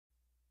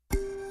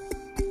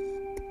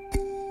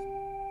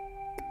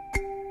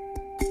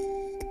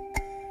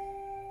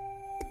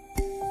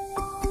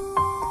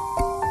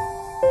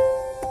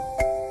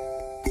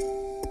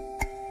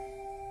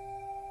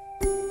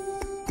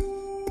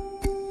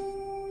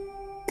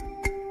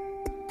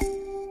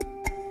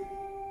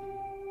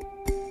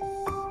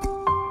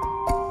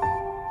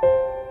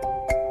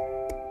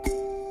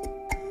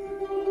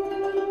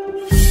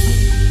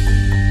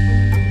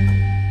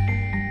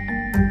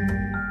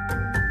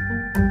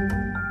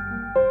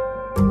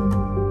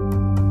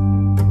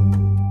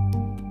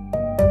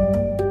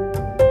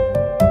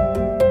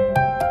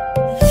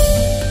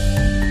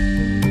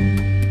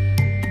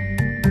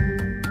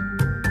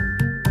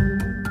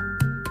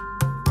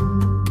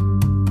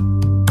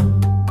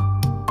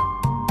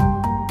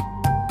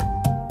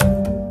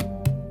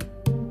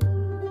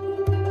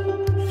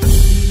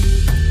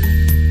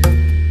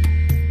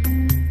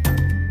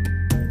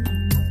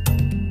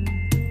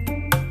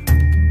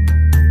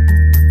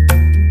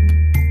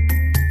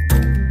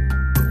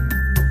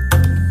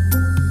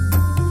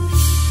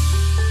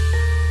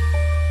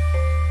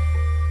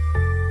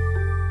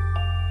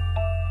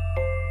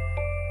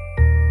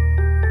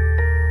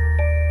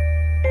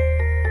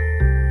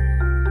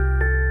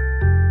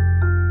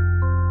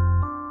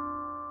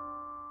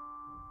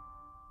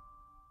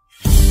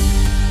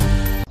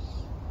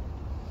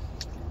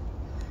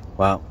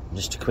Well,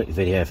 just a quick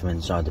video from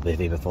inside the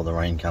bivvy before the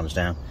rain comes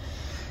down.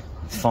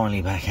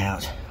 Finally back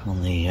out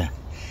on the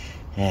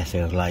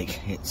airfield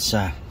lake. It's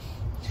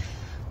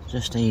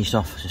just eased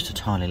off just a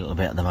tiny little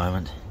bit at the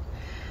moment.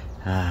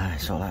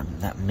 It's all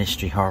that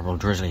misty, horrible,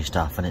 drizzly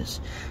stuff, and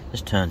it's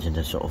just turned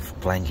into sort of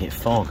blanket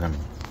fog, and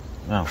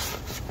well,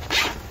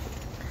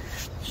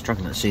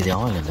 struggling to see the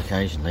island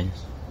occasionally.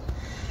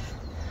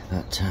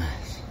 But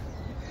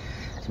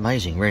it's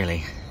amazing,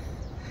 really.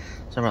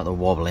 It's about the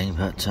wobbling,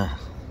 but I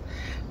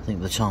think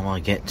by the time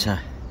I get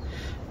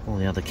all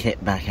the other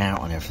kit back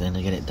out and everything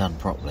to get it done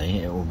properly,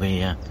 it will be,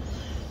 you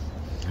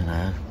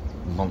know,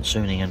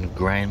 monsooning and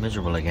grey and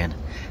miserable again.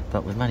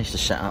 But we've managed to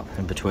set up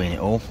in between it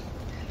all,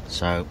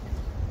 so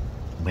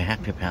we're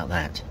happy about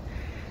that.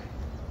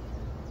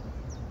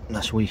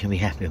 That's what you can be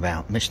happy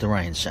about. Missed the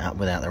rain, set up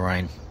without the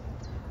rain.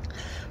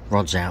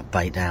 Rods out,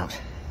 bait out.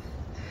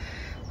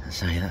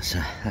 So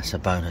that's a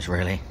bonus,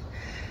 really.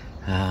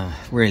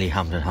 Really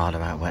hummed and hard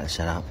about where to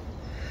set up.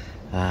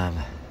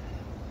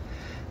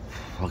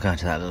 I'll go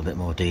into that a little bit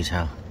more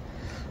detail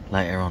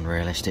later on.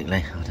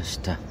 Realistically, I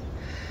just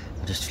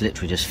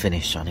literally just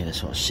finished, so I need to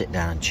sort of sit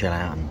down and chill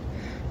out and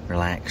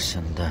relax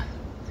and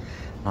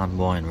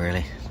unwind,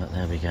 really. But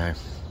there we go.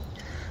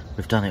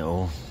 We've done it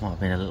all. Might have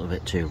been a little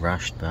bit too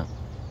rushed, but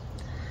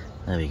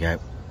there we go.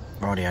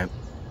 Rightio.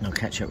 I'll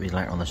catch up with you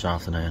later on this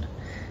afternoon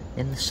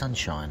in the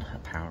sunshine,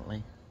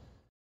 apparently.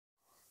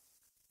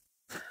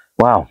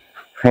 Well,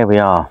 here we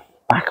are,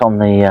 back on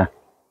the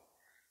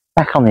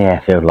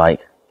airfield lake.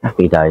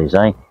 Happy days,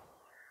 eh?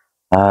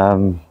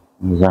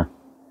 There's a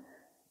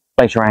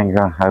glacier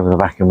anchor over the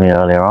back of me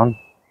earlier on,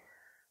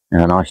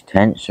 in a nice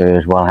tent, so he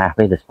was well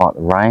happy despite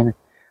the rain.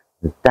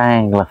 The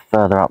dangler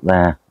further up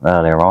there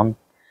earlier on,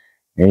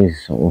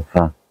 he's sort of, I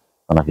don't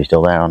know if he's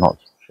still there, I'm not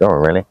sure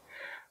really.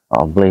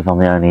 I believe I'm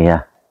the only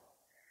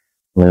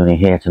loony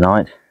here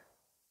tonight.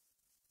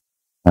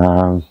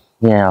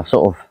 Yeah, I've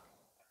sort of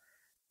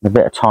a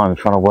bit of time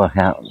trying to work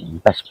out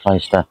the best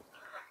place to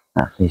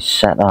actually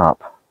set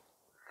up.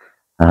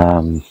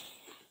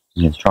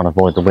 Just trying to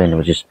avoid the wind,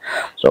 which is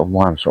sort of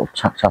why I'm sort of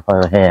tucked up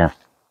over here.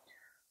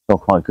 It's all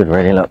quite good,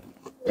 really. Look,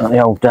 got the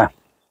old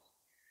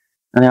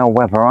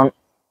Weber on.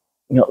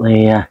 Got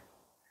the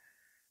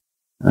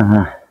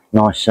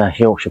nice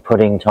Yorkshire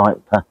pudding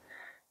type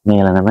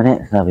meal in a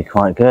minute. That'll be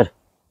quite good.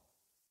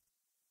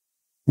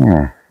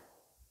 Yeah.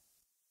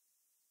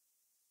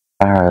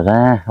 Barrow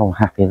there, all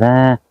happy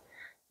there.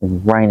 It's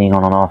raining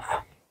on and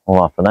off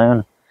all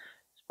afternoon,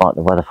 despite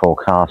the weather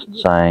forecast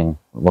saying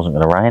it wasn't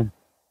going to rain.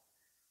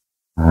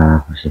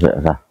 Which is a bit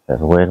of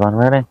a weird one,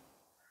 really.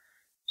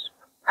 Just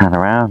pan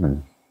around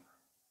and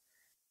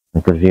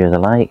a good view of the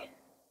lake.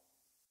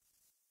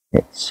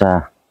 It's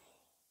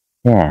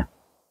yeah,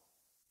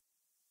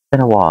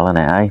 been a while, isn't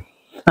it, eh?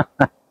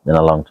 Been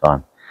a long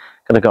time.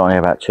 Could have got on here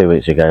about 2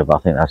 weeks ago, but I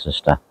think that's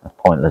just a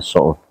pointless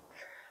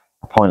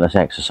pointless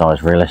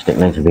exercise,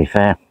 realistically, to be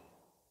fair.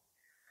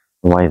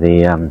 The way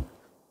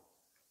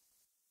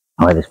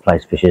this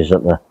place fishes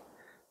at the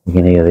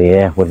beginning of the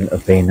year wouldn't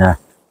have been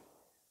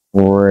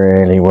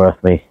really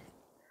worth me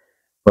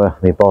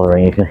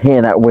bothering. You can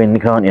hear that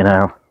wind, can't you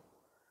now?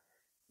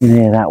 You can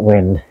hear that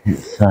wind.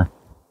 It's yeah,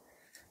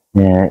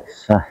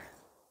 it's going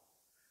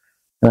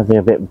to be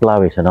a bit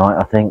blowy tonight,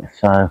 I think,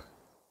 so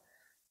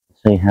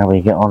see how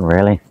we get on,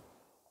 really.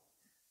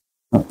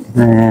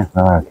 Yeah,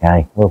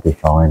 okay, we'll be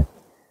fine.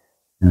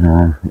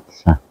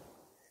 It's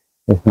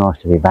nice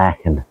to be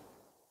back and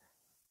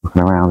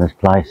looking around this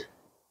place,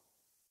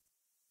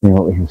 seeing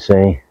what we can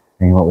see,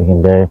 seeing what we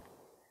can do.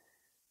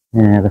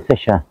 Yeah, the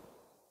fish are,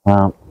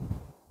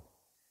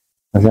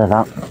 as ever,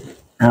 out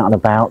and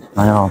about.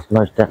 They are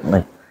most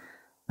definitely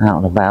out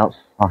and about.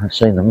 I have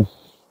seen them.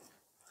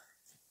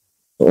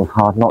 Sort of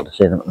hard not to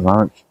see them at the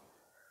moment.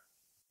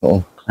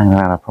 Sort of playing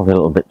around probably a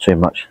little bit too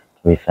much,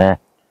 to be fair,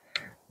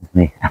 with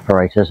the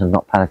apparatus and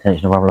not paying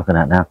attention to what I'm looking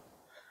at now.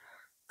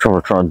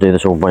 Try and do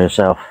this all by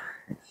yourself.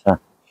 It's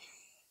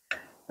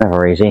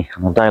never easy.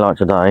 On a day like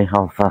today,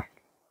 I've not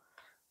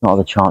had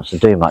the chance to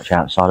do much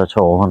outside at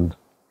all, and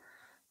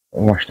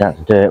rushed out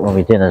to do it when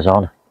my dinner's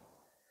on.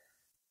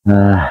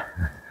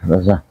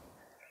 There's a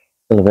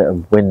little bit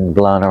of wind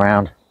blowing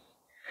around.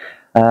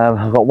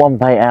 I've got one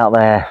bait out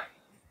there.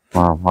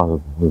 Well, I'll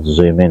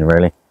zoom in,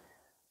 really.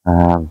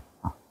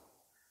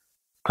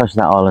 Close to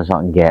that island as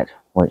I can get,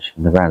 which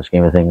in the grand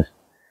scheme of things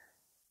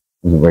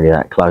isn't really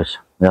that close.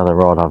 The other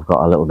rod I've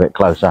got a little bit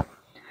closer,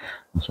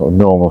 a sort of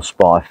normal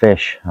spot of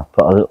fish. I've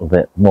put a little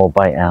bit more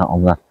bait out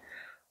on the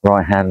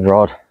right hand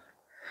rod.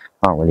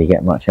 Can't really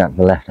get much out of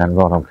the left hand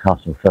rod. I'm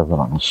casting further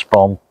like a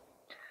spom.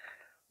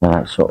 And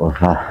that's sort of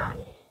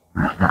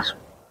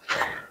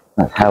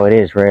that's how it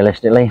is,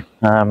 realistically.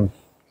 Have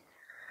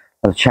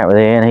a chat with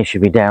Ian. He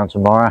should be down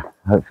tomorrow,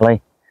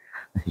 hopefully,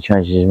 if he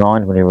changes his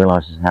mind when he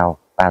realises how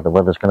bad the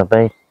weather's going to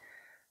be.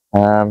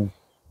 You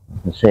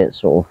can see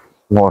it's sort of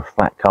more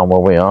flat calm where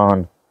we are,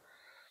 and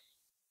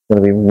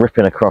going to be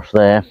ripping across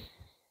there.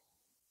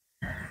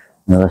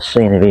 Now, the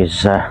scene of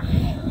his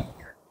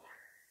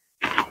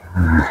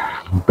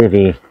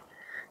bivvy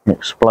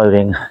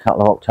exploding a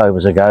couple of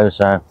Octobers ago,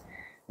 so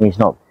he's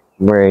not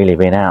really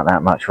been out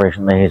that much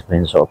recently. He's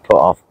been sort of put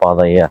off by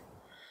the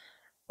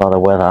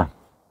weather.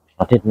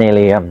 I did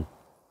nearly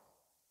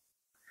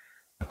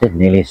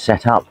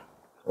set up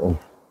sort of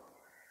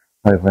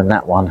over in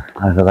that one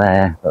over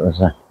there, but there's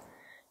a,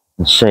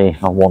 you can see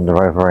if I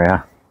wander over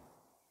here,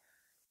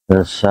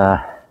 there's well,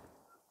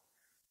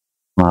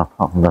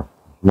 apart from the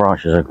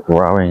branches are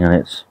growing and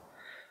it's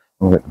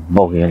a bit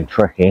boggy and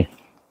tricky,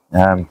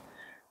 but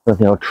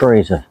the old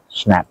trees are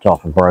snapped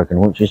off and broken,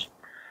 which is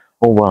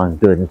all well and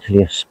good until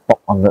you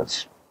spot one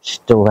that's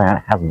still there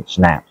and hasn't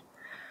snapped.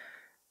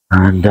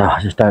 And I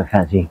just don't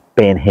fancy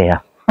being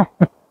here.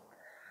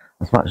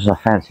 As much as I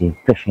fancy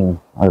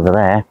fishing over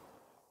there,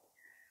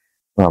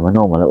 where my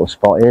normal little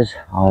spot is,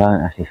 I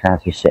don't actually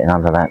fancy sitting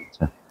under that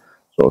sort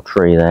of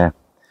tree there.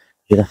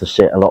 You'd have to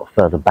sit a lot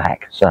further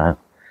back, so I'm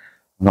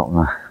not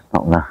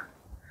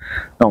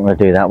gonna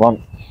do that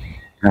one.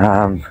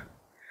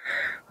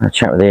 I'll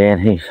chat with Ian.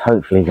 He's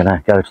hopefully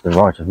gonna go to the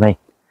right of me.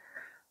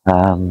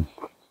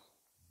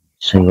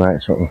 See where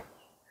it sort of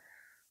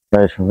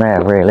goes from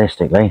there.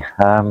 Realistically,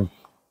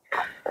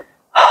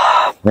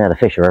 yeah, the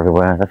fish are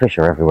everywhere. The fish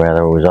are everywhere.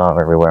 There always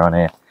are everywhere on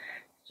here.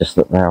 Just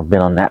that they've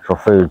been on natural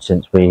food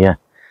since we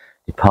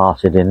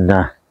departed in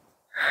the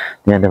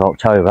end of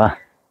October,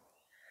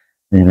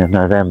 the end of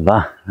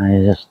November. And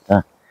you just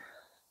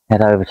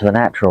head over to the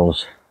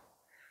naturals.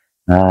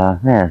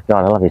 Yeah,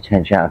 got a lovely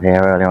tench out of here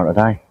earlier on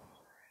today.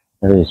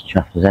 They're as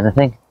chuffed as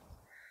anything.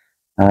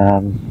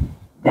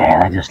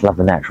 Yeah, they just love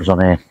the naturals on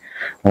here.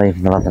 They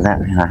even love the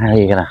naturals. You know, how are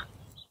you gonna?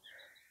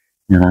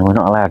 You know, we're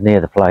not allowed near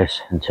the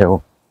place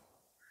until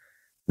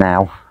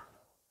now.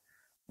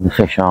 The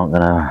fish aren't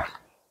gonna.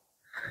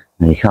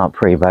 You can't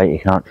pre-bait. You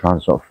can't try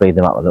and sort of feed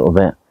them up a little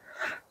bit.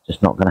 It's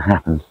just not going to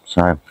happen.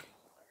 So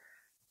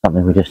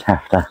something we just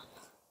have to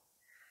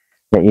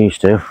get used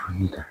to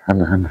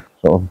and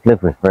sort of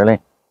live with, really.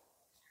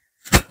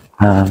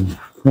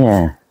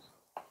 Yeah.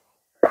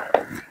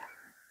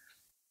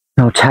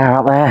 No tower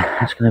up there.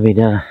 That's going to be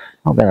done.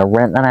 I'll be able to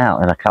rent that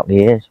out in a couple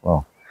of years.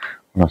 Well,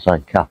 when I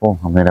say couple,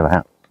 I mean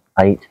about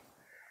 8.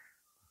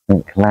 I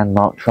think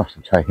Landmark Trust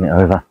have taken it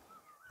over.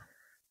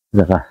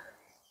 Bit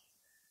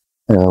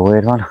of a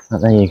weird one, but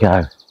there you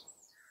go.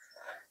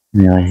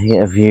 Anyway, you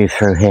get a view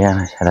through here.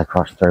 Let's head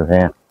across through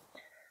here.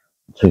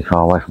 Not too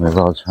far away from the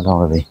rods. I don't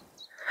want to be.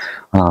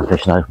 I'm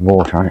fishing open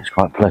water, and it's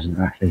quite pleasant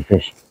to actually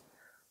fish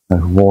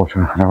open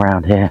water and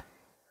around here.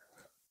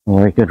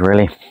 Very good,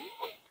 really.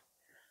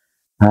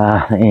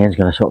 Ian's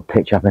going to sort of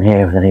pitch up in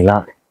here with any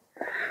luck.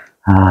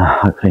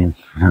 Hopefully,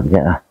 I don't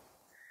get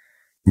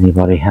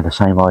anybody have the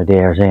same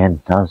idea as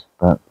Ian does,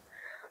 but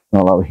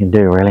not a lot we can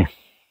do, really.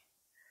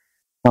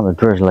 Got the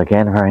drizzle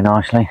again, very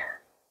nicely.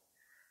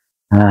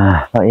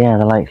 But yeah,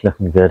 the lake's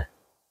looking good.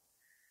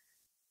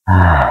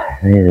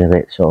 It is a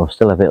bit sort of,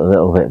 still a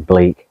little bit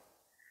bleak,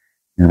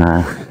 you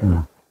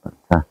know.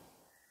 But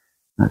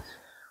that's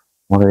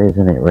what it is,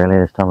 isn't it? Really,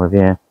 this time of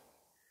year.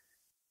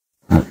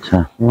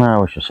 But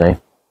well, we shall see.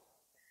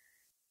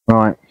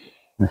 Right,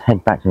 let's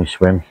head back to my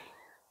swim.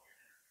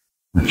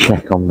 I'll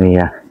check on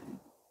the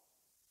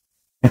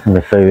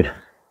food.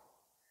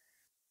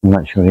 And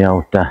make sure the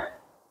old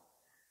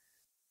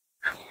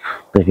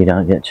Biffy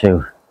don't get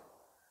too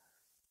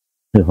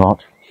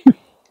hot. The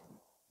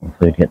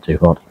food get too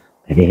hot.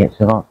 Biffy gets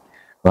too hot.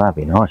 Well, that'd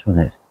be nice,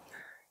 wouldn't it?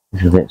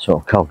 It's a bit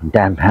sort of cold and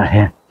damp out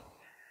here.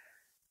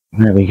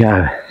 There we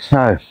go.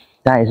 So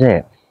that is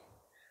it.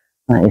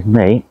 That is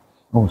me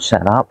all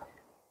set up.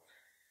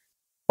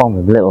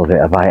 Bombed a little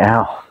bit of bait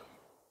out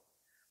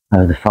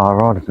over the far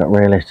rod, but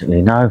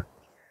realistically no.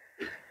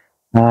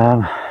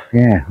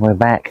 Yeah, we're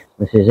back.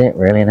 This is it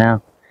really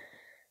now.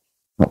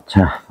 But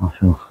I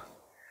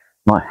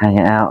might hang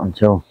it out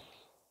until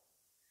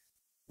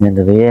the end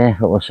of the year,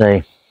 but we'll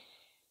see.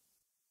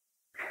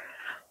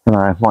 I don't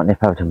know, might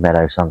nip over to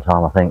Meadow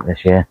sometime, I think,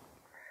 this year.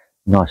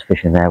 Nice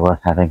fishing there,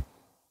 worth having.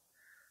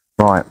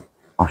 Right,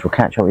 I shall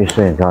catch up with you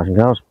soon, guys and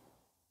girls.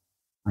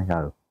 I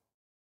go.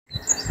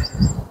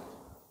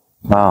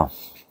 Oh,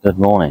 good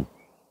morning.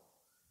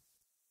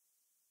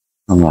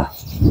 On a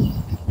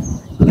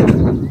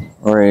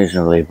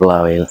reasonably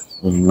blowy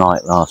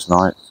night last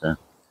night, so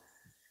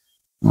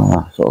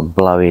sort of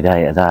blowy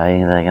day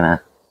today. They're going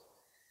to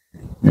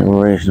have a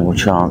reasonable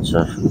chance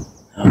of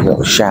a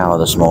little shower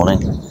this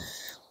morning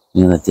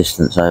in the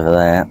distance over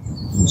there.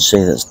 You can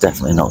see that's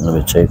definitely not going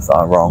to be too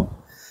far wrong.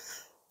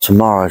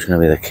 Tomorrow's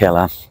going to be the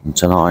killer, and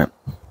tonight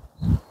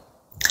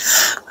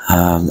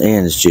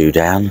Ian's due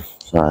down,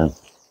 so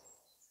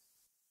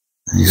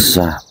he's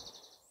going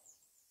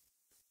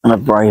to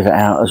brave it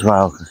out as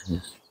well, because he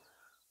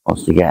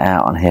wants to get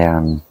out on here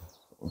and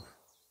sort of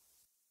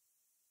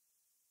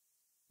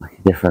make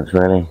a difference,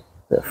 really. A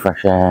bit of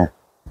fresh air.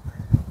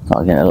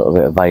 Start getting a little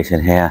bit of bait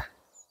in here.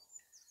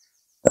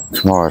 But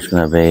tomorrow's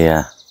going to be,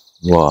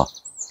 what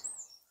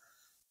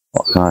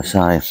can I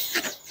say?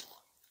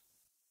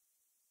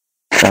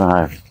 Don't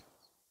know.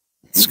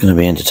 It's going to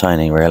be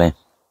entertaining, really.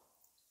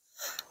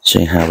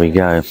 See how we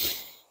go.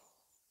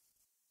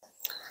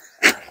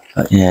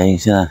 But yeah, you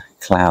see the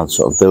clouds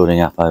sort of building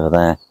up over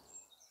there.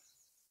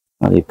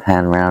 Let me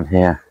pan around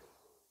here.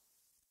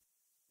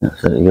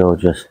 Absolutely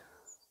gorgeous.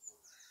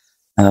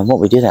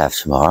 What we did have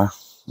tomorrow,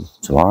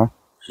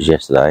 which is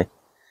yesterday,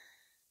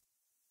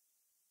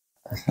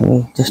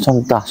 just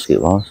on dusk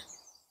it was,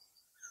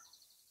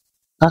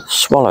 like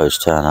swallows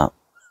turn up.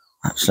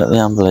 Absolutely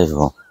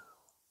unbelievable.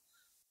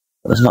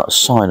 But there's not a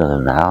sign of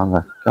them now, and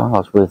the guy I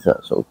was with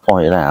that sort of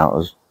pointed out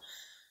as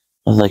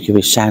they could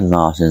be sand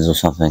martins or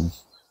something.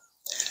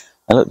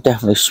 They look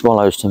definitely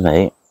swallows to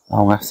me.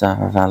 I'll have to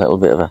have a little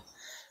bit of a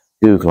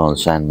Google on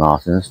sand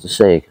martins to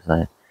see,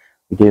 because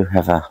we do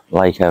have a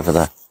lake over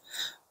the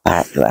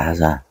back that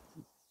has a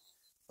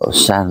sort of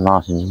sand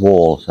martins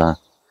wall, so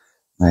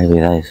maybe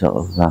they sort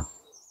of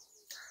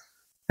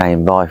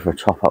came by for a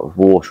top up of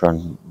water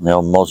and the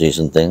old mozzies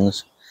and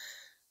things,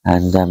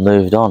 and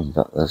moved on.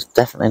 But there's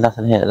definitely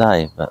nothing here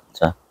today. But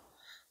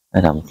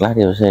and I'm glad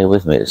he was here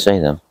with me to see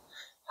them.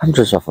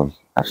 Hundreds of them,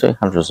 absolutely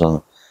hundreds of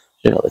them.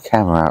 Should have got the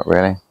camera out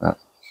really, but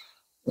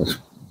it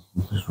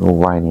was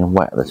all rainy and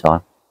wet at the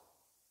time.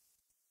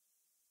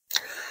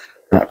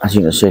 But as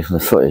you can see from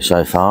the footage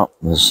so far,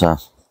 there's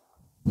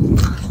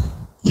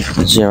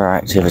zero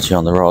activity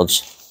on the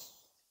rods.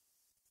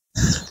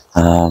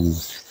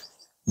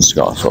 Just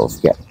got to sort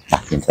of get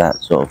back into that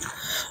sort of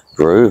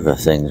groove of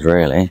things,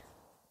 really.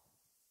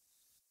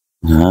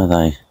 You know,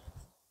 they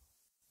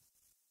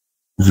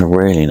never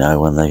really know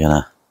when they're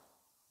going to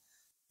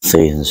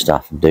feed and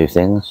stuff and do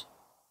things.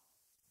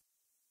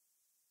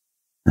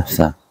 Have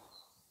to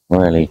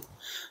really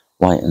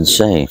wait and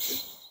see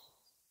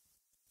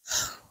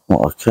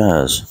what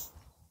occurs.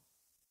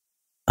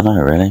 I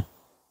know, really.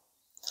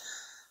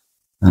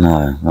 I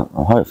know.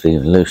 I'm hopefully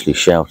loosely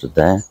sheltered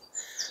there.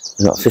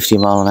 We've got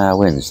 50-mile-an-hour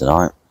winds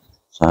tonight,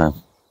 so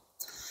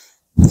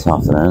this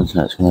afternoon,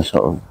 so it's going to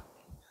sort of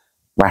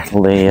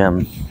rattle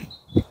the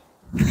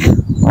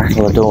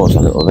doors a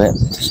little bit,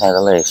 to say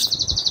the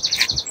least.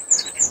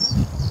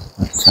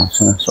 But I'm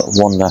going to sort of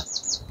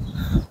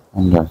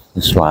wander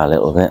this way a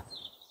little bit,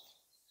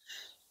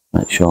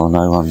 make sure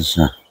no one's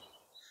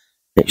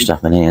pitched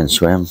up in here and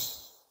swim.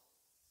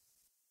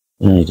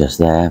 Only just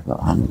there, but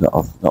I haven't got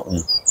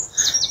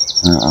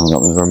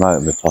my remote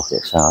in my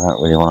pocket, so I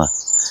don't really want to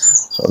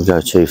sort of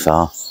go too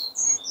far.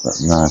 But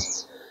no,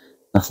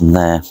 nothing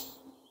there.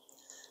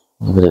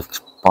 A bit of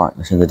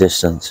brightness in the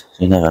distance,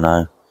 so you never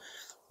know.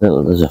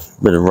 There's a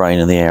bit of rain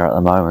in the air at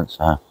the moment,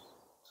 so I'm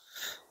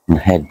going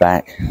to head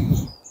back.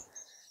 A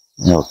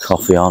little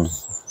coffee on.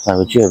 So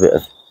we're due a bit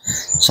of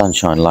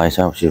sunshine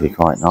later, which will be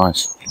quite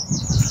nice.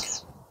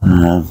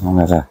 I'll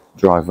have a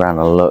drive round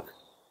and look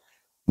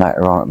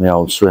later on at my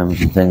old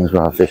swims and things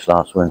where I fished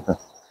last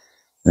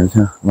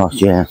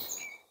last year.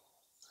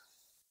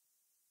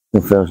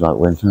 It feels like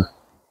winter.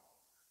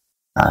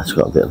 It's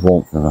got a bit of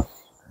warmth in it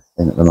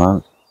at the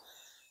moment,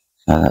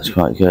 so that's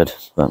quite good.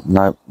 But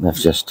no, they've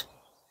just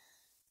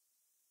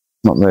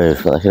not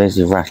moved, but they can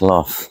easily rattle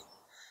off.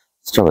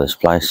 The trouble with this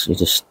place, you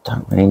just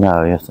don't really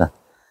know. You have to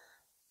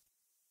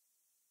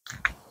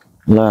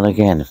learn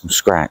again from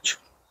scratch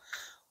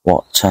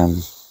what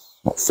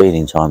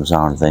feeding times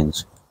are and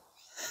things.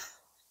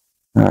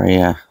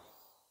 Very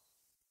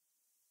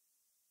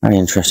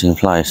interesting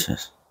place.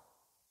 It's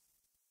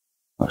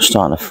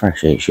starting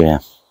afresh each year.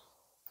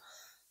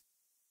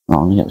 Oh,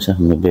 I'm going to get myself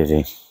in my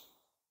bivvy.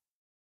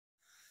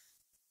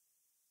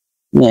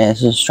 Yeah,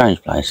 it's a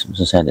strange place.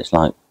 As I said, it's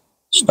like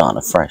starting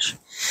afresh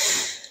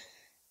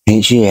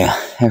each year.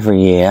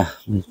 Every year,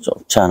 we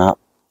sort of turn up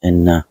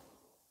in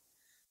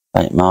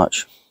late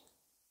March,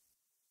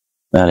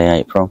 early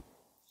April,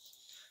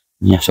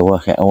 and you have to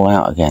work it all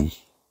out again.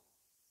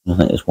 I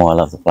think that's why I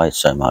love the place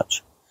so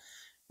much.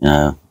 You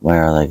know,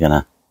 where are they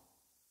gonna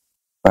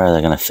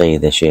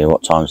feed this year?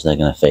 What times are they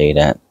gonna feed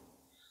at?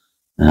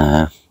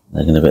 They're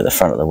gonna be at the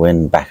front of the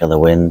wind, back of the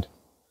wind.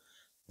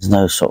 There's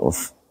no sort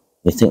of,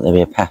 you'd think there'd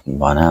be a pattern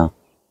by now,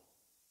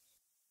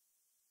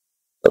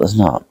 but there's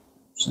not.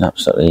 It's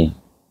absolutely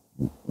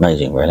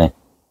amazing, really.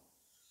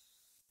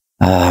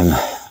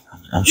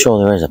 I'm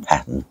sure there is a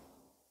pattern,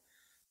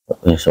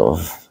 but we sort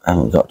of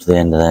haven't got to the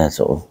end of their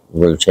sort of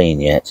routine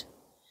yet.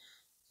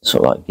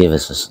 Sort of like give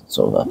us a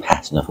sort of a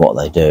pattern of what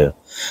they do.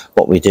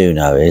 What we do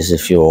know is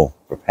if you're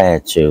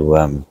prepared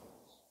to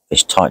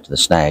fish tight to the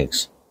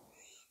snags,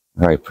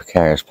 very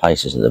precarious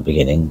places at the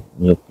beginning,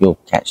 you'll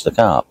catch the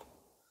carp.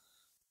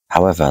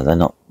 However, they're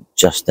not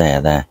just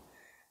there, they're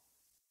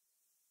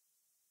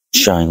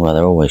showing where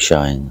they're always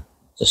showing,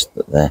 just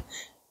that they're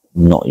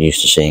not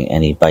used to seeing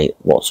any bait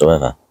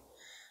whatsoever.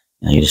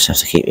 You just have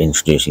to keep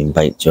introducing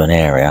bait to an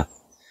area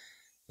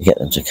to get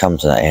them to come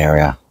to that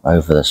area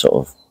over the sort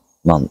of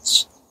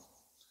months,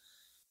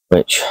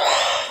 which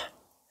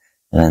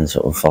then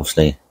sort of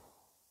obviously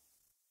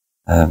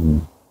I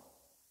think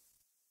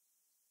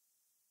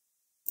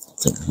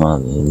that's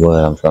one of the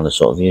word I'm trying to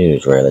sort of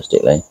use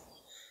realistically.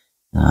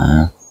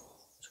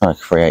 Trying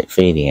to create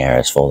feeding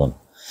areas for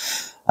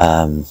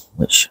them,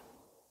 which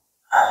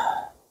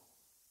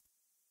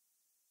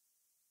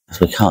as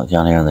we can't go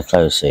on here in the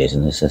close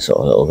season, it's a sort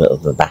of a little bit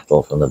of a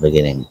battle from the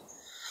beginning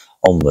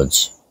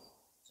onwards.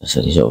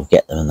 So you sort of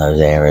get them in those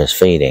areas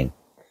feeding.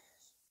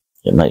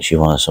 it makes you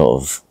want to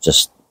sort of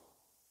just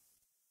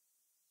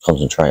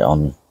concentrate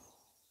on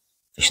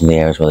fishing the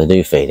areas where they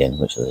do feed in,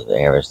 which are the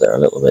areas that are a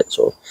little bit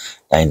sort of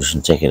dangerous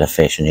and tricky to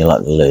fish, and you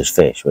like to lose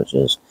fish, which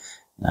is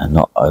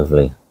not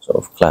overly sort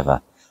of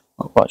clever.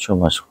 Not quite sure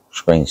my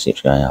screen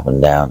keeps going up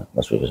and down. It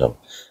must be because I'm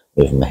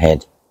moving my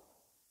head.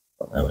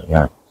 But there we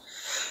go.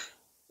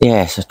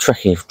 Yeah, it's a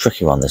tricky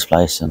one, this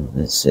place, and I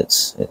think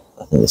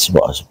this is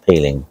what is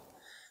appealing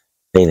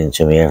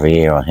to me every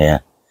year on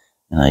here.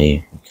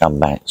 You come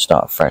back,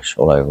 start fresh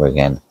all over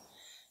again,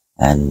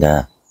 and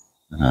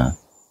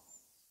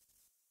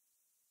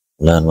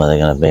learn where they're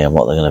going to be and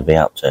what they're going to be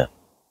up to.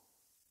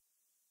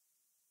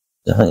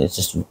 I think it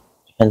just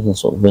depends on the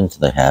sort of winter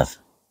they have.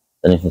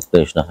 The only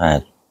conclusion I've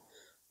had.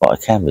 What I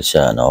can be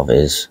certain of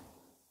is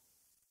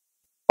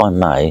by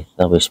May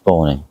they'll be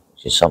spawning,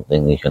 which is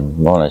something you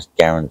can more or less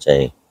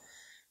guarantee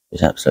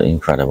is absolutely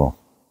incredible.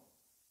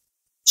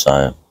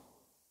 So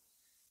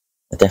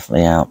they're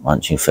definitely out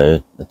munching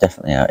food, they're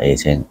definitely out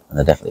eating, and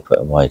they're definitely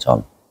putting weight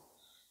on.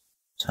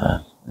 So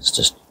it's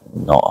just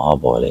not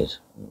hard-boilies,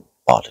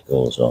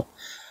 particles, or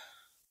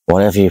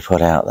whatever you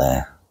put out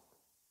there.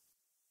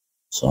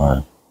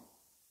 So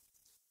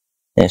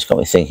yeah, it's got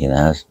me thinking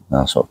now.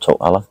 I sort of talk.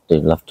 I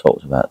love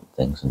talks about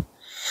things, and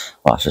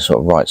I have to sort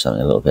of write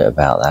something a little bit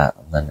about that,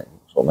 and then it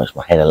sort of makes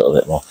my head a little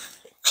bit more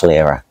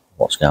clearer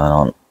what's going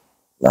on.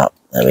 But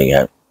there we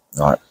go.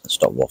 Right, let's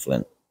stop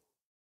waffling.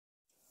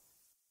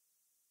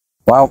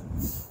 Well,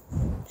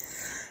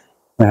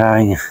 we're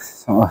having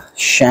sort of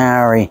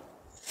showery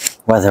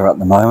weather at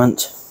the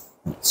moment.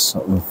 It's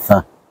sort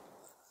of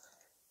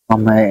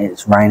one minute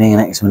it's raining,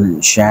 and next minute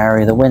it's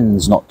showery. The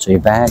wind's not too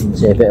bad. You can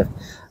see a bit of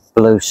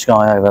blue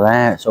sky over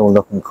there. It's all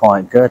looking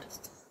quite good,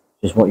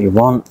 which is what you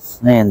want.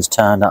 Ian's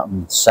turned up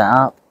and set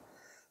up,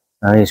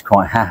 so he's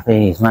quite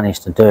happy. He's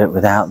managed to do it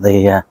without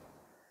the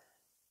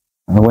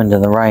wind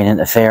and the rain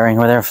interfering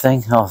with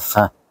everything.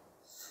 I've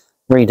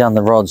redone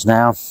the rods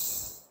now.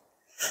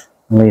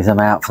 Leave them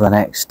out for the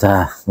next,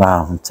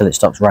 well, until it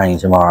stops raining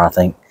tomorrow, I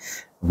think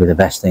will be the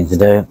best thing to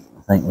do.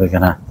 I think we're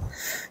going to,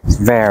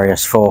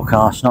 various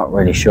forecasts, not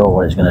really sure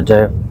what it's going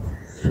to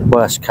do.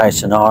 Worst case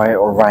scenario, it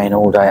will rain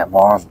all day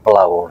tomorrow and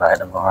blow all day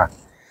tomorrow.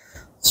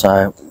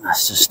 So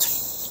that's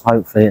just,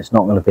 hopefully it's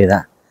not going to be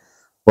that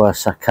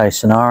worst case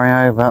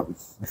scenario, but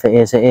if it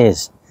is, it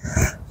is.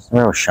 It's a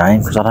real shame,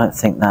 because I don't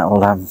think that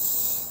will, I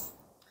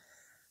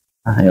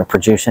think it'll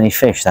produce any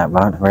fish, that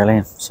won't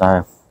really.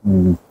 So,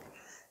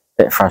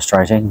 bit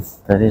frustrating,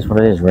 but it is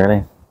what it is,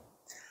 really.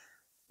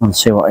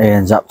 Let's see what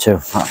Ian's up to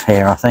up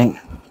here, I think.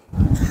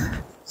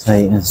 So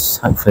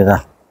hopefully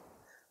the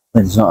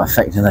wind's not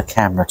affecting the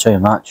camera too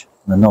much,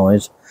 the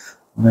noise.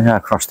 I'm going to go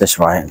across this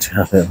way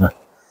into a bit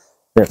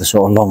of a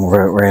sort of long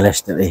route.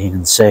 Realistically, you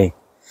can see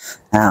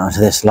out into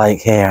this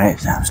lake here.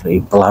 It's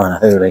absolutely blowing a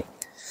hoolie.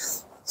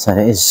 So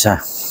it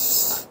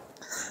is.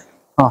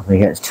 Part of me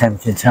gets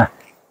tempted to,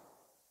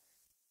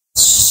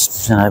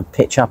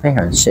 pitch up here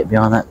and sit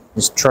behind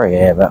this tree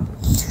here, but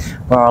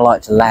where I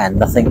like to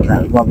land, I think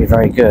that won't be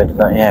very good.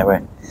 But yeah,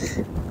 we're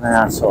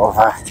now sort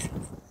of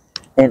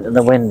into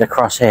the wind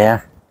across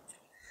here.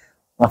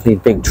 Lovely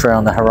big tree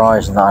on the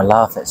horizon that I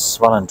love. It's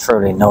well and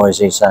truly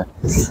noisy, so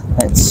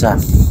let's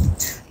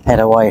head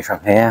away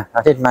from here.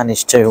 I did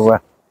manage to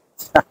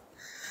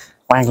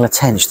wangle a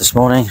tench this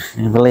morning.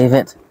 Can you believe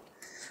it?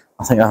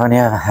 I think I've only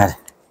ever had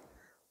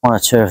one or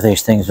two of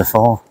these things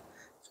before.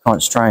 It's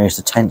quite strange.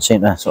 The tench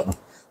seem to sort of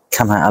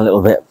come out a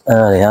little bit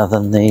earlier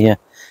than the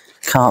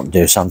carp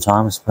do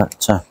sometimes,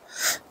 but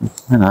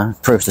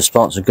proves the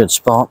spot's a good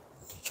spot.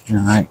 It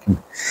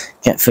can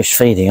get fish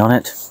feeding on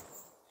it.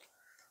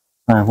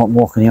 What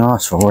more can you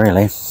ask for,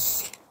 really?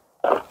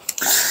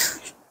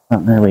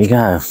 But there we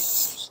go.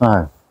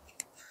 So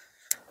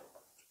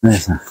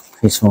there's the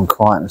peaceful and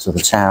quietness of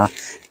the tower.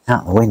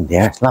 Out the wind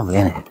here, it's lovely,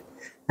 isn't it?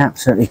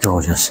 Absolutely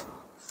gorgeous.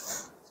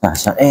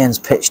 So Ian's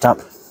pitched up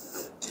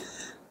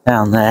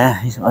down there.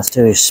 He's got to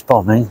do his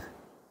spobbing.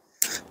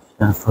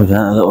 Probably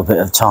done a little bit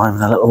of time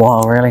in a little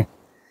while, really.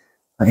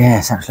 But yeah,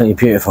 it's absolutely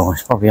beautiful.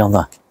 It's probably on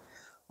the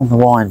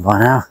wine by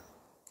now.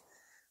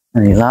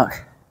 Any luck?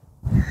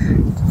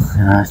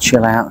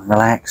 Chill out,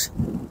 relax.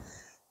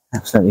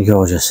 Absolutely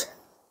gorgeous.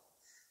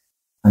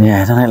 And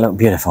yeah, doesn't it look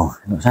beautiful?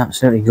 It looks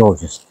absolutely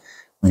gorgeous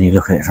when you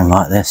look at it from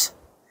like this.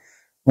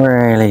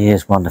 Really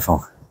is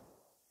wonderful.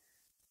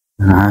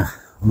 What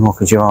more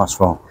could you ask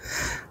for?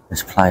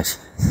 This place.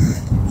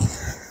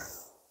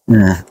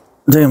 Yeah,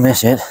 do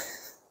miss it.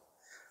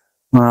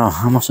 Well,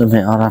 I must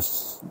admit, I'd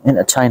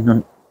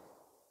entertainment.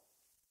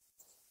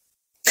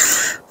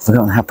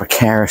 Forgotten how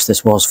precarious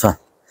this was for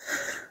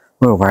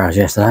wheelbarrows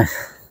yesterday.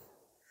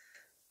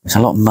 It's a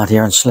lot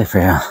muddier and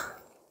slipperier.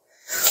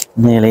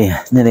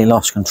 Nearly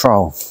lost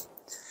control.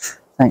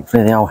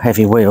 Thankfully, the old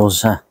heavy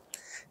wheels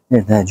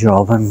did their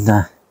job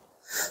and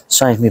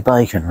saved me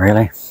bacon,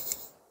 really.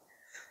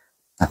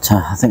 But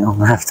I think I'm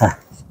going to have to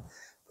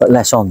put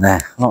less on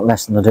there. A lot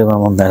less than I do when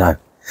I'm on meadow.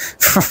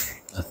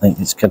 I think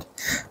this could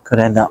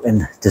end up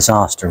in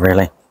disaster,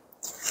 really.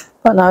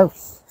 But no,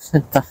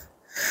 the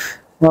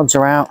rods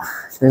are out.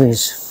 Do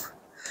his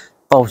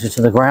bolted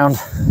to the ground.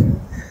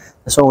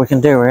 That's all we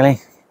can do really.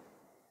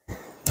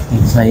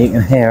 So you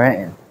can hear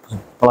it,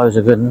 it blows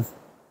a good one.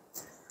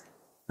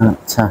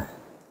 But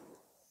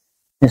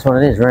it's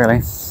what it is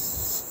really.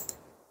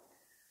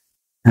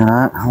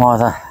 I'm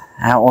either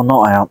out or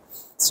not out.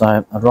 So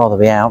I'd rather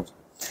be out.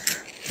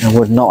 I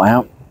would not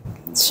out.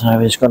 So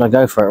we just got to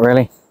go for it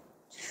really.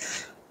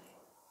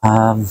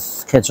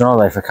 Kids are on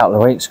holiday for a couple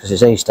of weeks because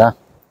it's Easter.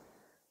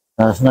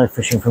 There's no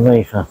fishing for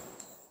me for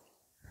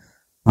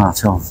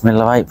till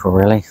middle of April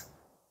really.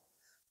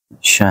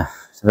 Which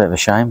it's a bit of a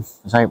shame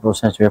because April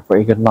seems to be a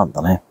pretty good month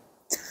on here.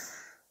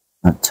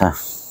 But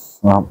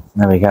well,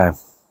 there we go.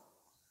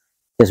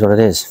 It is what it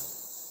is.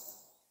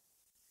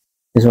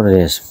 It is what it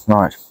is.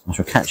 Right, I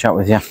shall catch up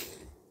with you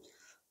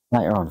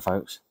later on,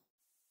 folks.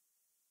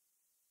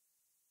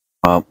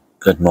 Well,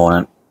 good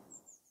morning.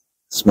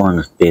 This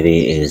morning's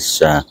bivvy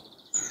is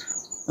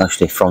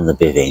mostly from the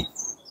bivvy.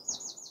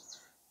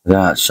 We go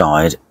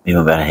outside, we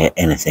won't be able to hit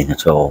anything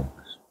at all.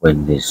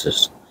 Wind is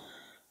just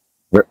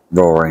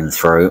roaring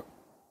through.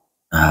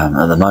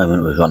 At the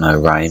moment we've got no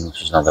rain,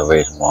 which is another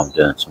reason why I'm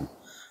doing some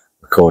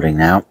recording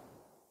now.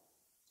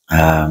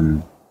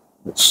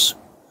 It's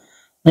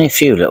only a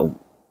few little,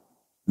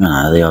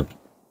 the odd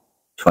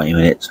 20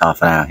 minutes,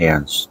 half an hour here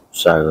and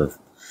so of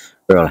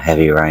real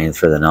heavy rain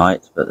through the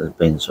night, but there's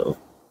been sort of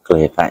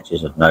clear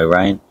patches of no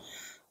rain.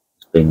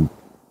 It's been,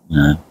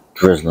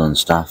 drizzle and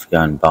stuff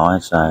going by,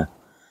 so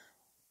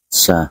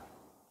it's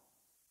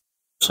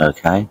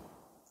okay.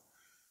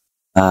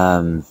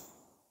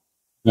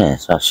 Yeah,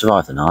 so I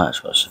survived the night.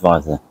 I've got to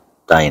survive the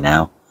day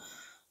now.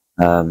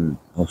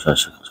 Also,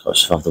 I've got to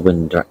survive the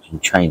wind direction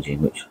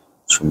changing, which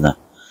is from the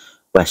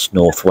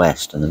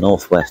west-northwest, and the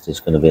northwest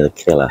is going to be the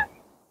killer.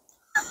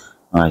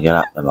 When I get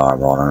up tomorrow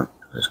morning,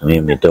 it's going to be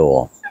in my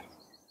door,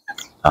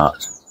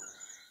 but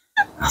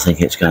I think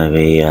it's going to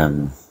be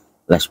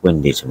less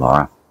windy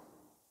tomorrow.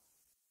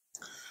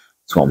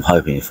 That's what I'm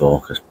hoping for,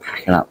 because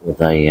packing up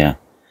with a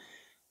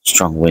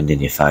strong wind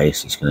in your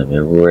face is going to be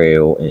a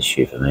real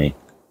issue for me.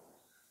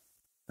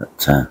 But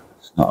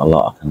there's not a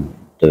lot I can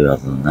do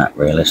other than that,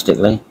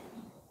 realistically.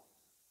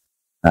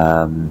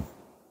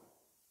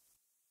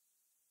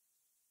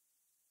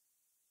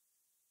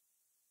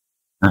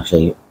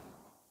 Actually,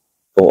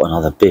 bought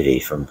another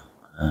bivvy from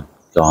a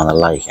guy on the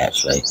lake,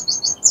 actually.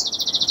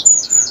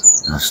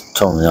 And I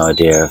told him the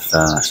idea of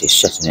actually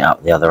setting it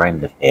up the other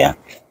end of here.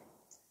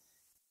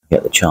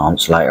 Get the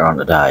chance later on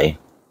today.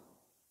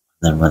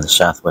 Then when the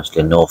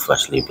southwesterly and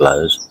northwesterly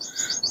blows,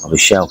 I'll be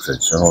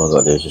sheltered, so all I've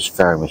got to do is just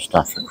ferry my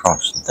stuff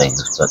across and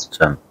things, but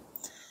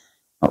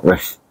not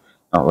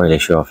really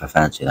sure if I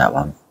fancy that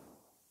one.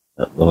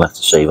 But we'll have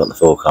to see what the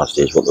forecast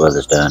is, what the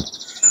weather's doing.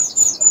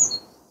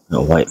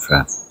 I'll wait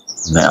for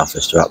the Met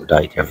Office to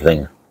update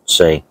everything,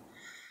 see.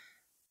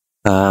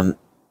 I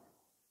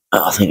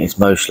think it's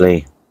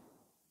mostly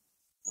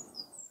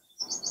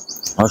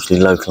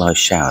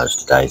localised showers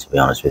today, to be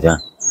honest with you.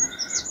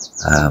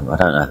 I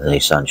don't know if there's any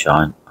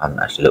sunshine. I haven't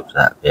actually looked at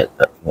that yet,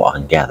 but from what I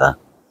can gather,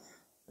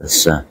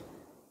 there's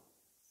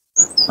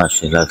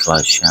mostly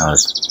localised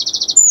showers.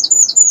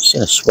 I've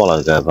seen a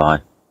swallow go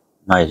by.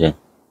 Amazing.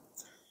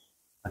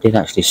 I did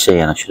actually see,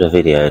 and I should have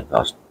videoed,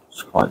 but it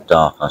was quite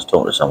dark. I was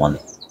talking to someone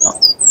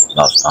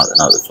last night, the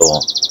night before.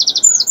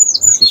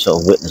 I actually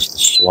sort of witnessed the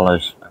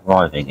swallows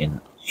arriving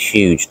in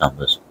huge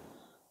numbers.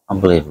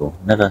 Unbelievable.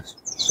 Never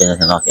seen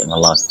anything like it in my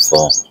life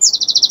before.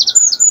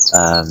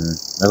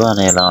 They weren't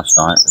here last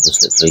night. They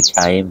just literally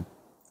came,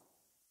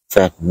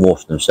 fed and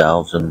washed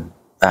themselves and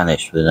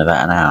vanished within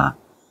about an hour.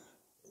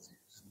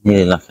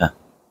 Nearly like a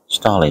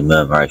starling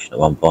murmuration at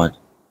one point.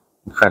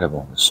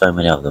 Incredible. There's so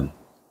many of them.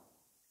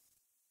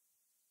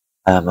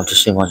 I've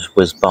just seen one just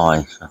whiz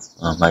by.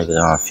 So, maybe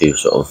there are a few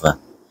sort of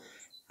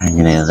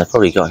hanging in. They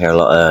probably got here a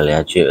lot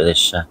earlier due to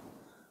this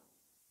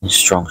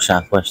strong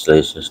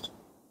southwesterlies just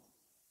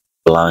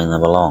blowing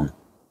them along.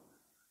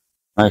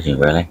 Amazing,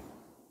 really.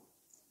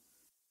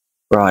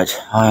 Right,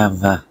 I am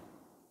have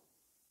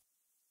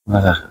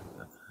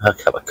a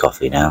cup of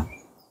coffee now.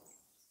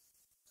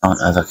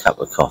 Can't have a cup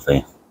of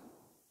coffee.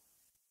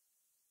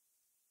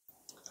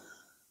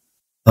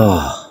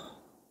 Oh,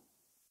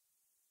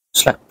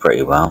 slept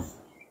pretty well.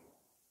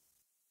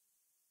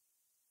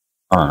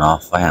 On and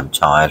off. I am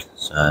tired,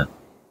 so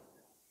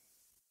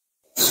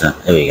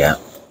here we go.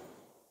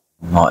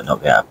 Might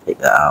not be able to pick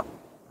that up.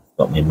 I've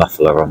got my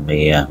muffler on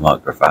my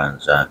microphone,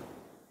 so I'm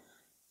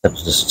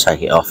tempted just to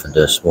take it off and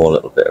do a small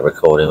little bit of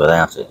recording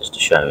without it, just to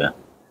show you.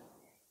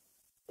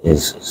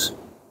 It's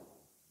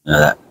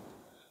that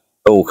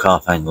all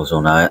Carp angles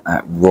will know it,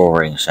 that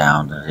roaring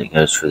sound as it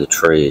goes through the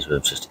trees.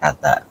 We've just had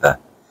that for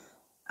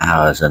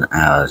hours and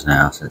hours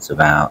now, since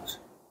about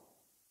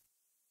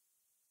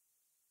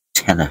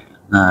 10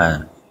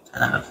 hours.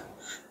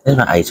 It was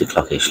about 8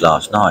 o'clock-ish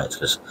last night,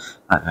 because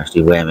I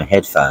actually wear my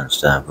headphones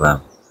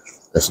to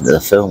listen to the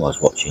film I was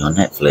watching on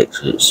Netflix,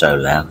 because it's so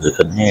loud because I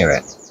couldn't hear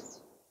it,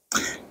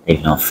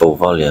 even on full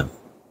volume.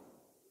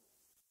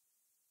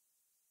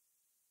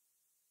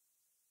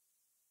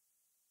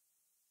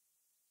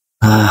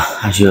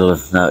 As you'll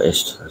have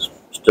noticed, there's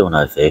still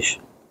no fish.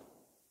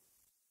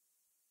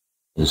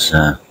 There's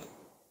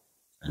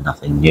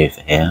nothing new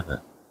for here,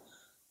 but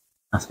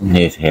nothing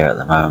new for here at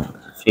the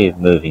moment. There's a few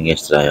moving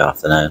yesterday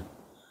afternoon.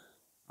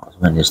 Not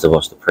as many as there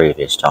was the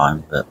previous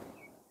time, but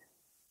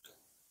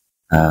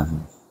I've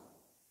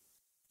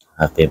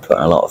been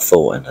putting a lot of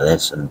thought into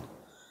this, and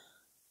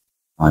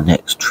my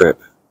next trip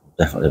will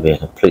definitely be a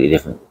completely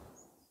different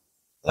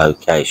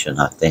location,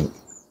 I think.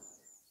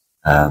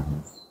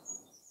 Probably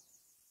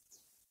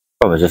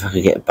if I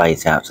could get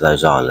bait out to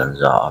those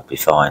islands, I'd be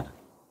fine.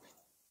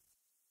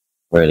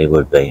 Really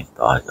would be,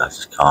 but I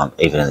just can't.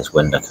 Even in this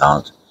wind, I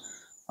can't.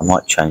 I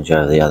might change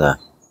over the other.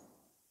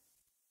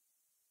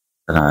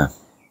 I don't know.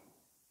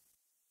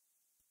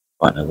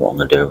 I don't know what I'm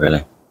going to do,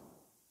 really.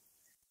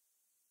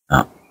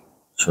 No,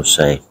 shall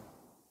see.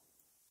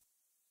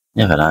 You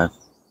never know.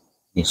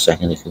 In a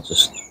second, it could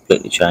just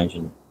completely change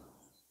and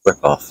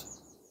rip off.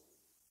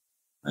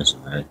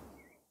 Amazing, really.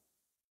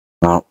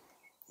 Well,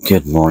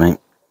 good morning.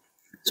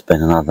 It's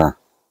been another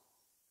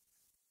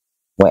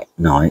wet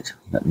night,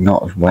 but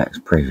not as wet as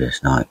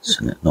previous nights,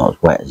 and it's not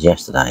as wet as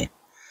yesterday.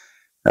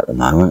 At the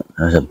moment,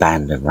 there's a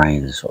band of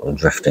rain sort of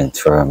drifting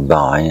through and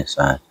by,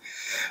 so the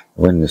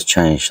wind has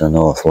changed to the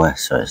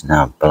northwest, so it's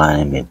now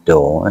blowing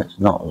mid-door. It's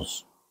not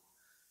as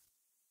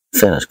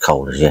feel as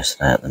cold as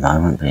yesterday at the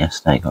moment, but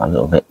yesterday it got a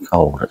little bit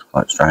cold. It's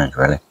quite strange,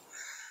 really.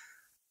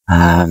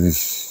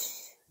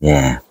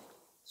 Yeah,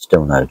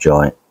 still no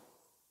joy.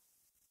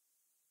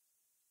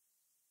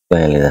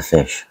 Barely the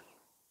fish.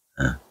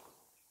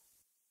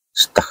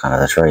 Stuck under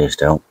the tree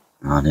still.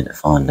 I need to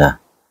find a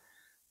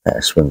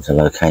better swim to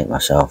locate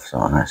myself, so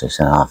I can actually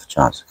stand half a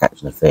chance of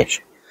catching the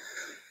fish.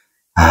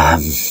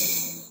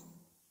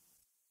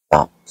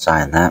 But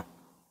saying that,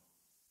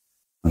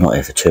 I'm not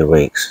here for 2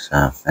 weeks,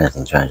 so if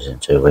anything changes in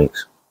 2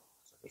 weeks,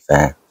 to be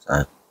fair,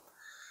 so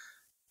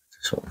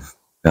sort of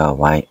go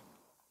away,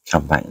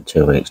 come back in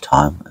 2 weeks'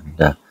 time,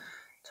 and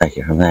take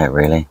it from there,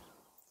 really.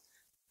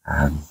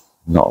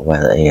 Not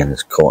aware that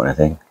Ian's caught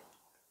anything.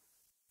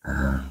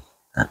 I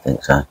don't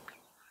think so.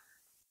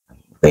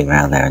 I've been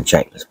around there and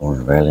checked this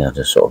morning, really. I've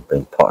just sort of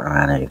been potting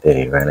around any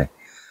bivvy, really.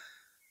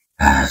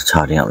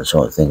 Tidying up and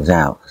sorting things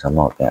out, because I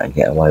might be able to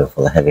get away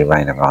before the heavy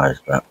rain arrives,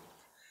 but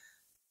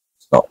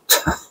it's not.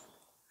 I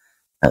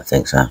don't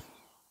think so.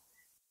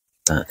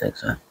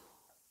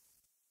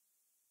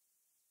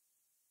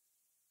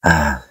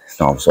 If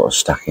not, I'm sort of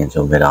stuck in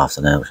until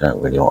mid-afternoon, which I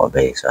don't really want to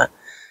be, so I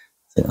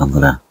think I'm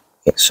going to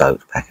get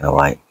soaked packing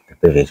away. The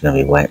bivvy's going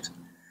to be wet.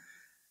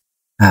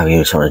 How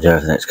we sort of do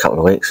over the next couple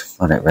of weeks,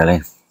 won't it,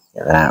 really?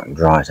 Get that out and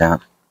dry it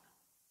out.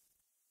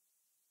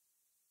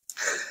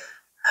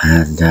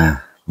 And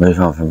move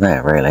on from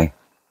there, really.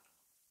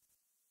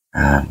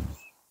 Yeah.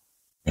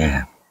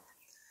 I'm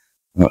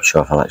not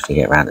sure if I'll actually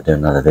get around to doing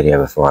another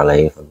video before I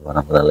leave, and when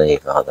I'm going to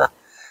leave, either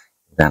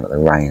down at the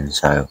rain,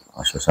 so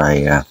I shall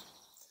say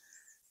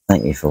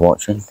thank you for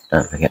watching.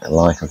 Don't forget to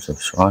like and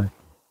subscribe.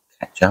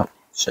 Catch up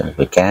as soon as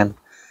we can.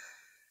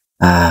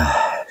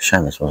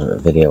 Shame this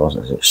video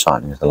wasn't as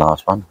exciting as the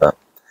last one, but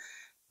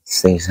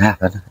these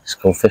happen. It's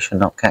called fishing,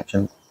 not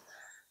catching.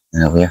 You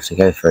know, we have to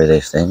go through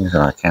these things,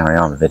 and I carry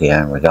on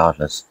videoing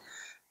regardless,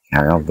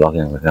 carry on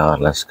vlogging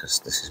regardless, because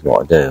this is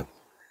what I do.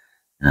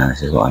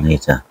 This is what I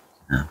need to,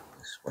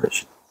 this is what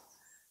it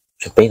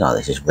should be like.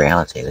 This is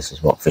reality. This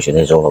is what fishing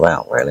is all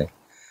about, really.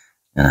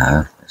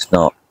 It's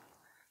not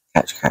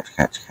catch,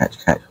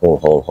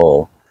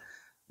 haul.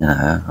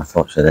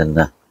 Unfortunately,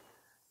 then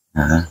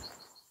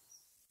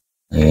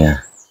the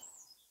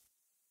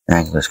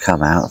anglers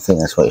come out. I think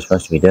that's what you're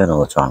supposed to be doing all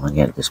the time, and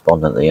get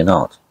despondent that you're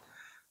not.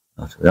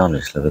 Well, to be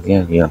honest with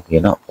you,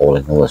 you're not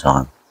hauling all the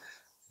time.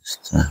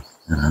 Just,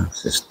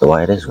 it's just the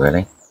way it is,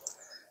 really.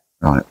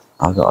 Right,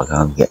 I've got to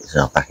go and get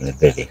myself back in the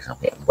bivvy because I'm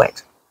getting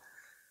wet.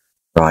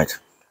 Right,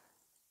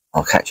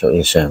 I'll catch up with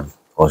you soon,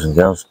 boys and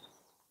girls.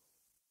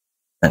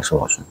 Thanks for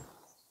watching.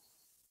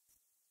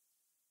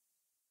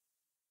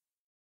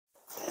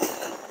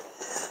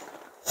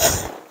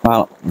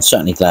 Well, I'm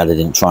certainly glad I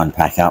didn't try and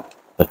pack up,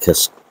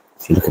 because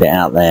if you look at it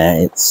out there,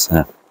 it's,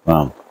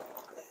 well,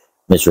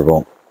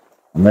 miserable.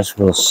 A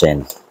miserable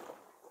sin.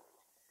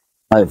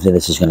 Hopefully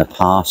this is going to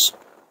pass.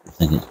 I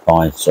think it's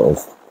by sort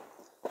of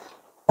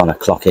 1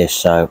 o'clock-ish,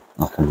 so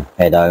I can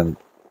head home,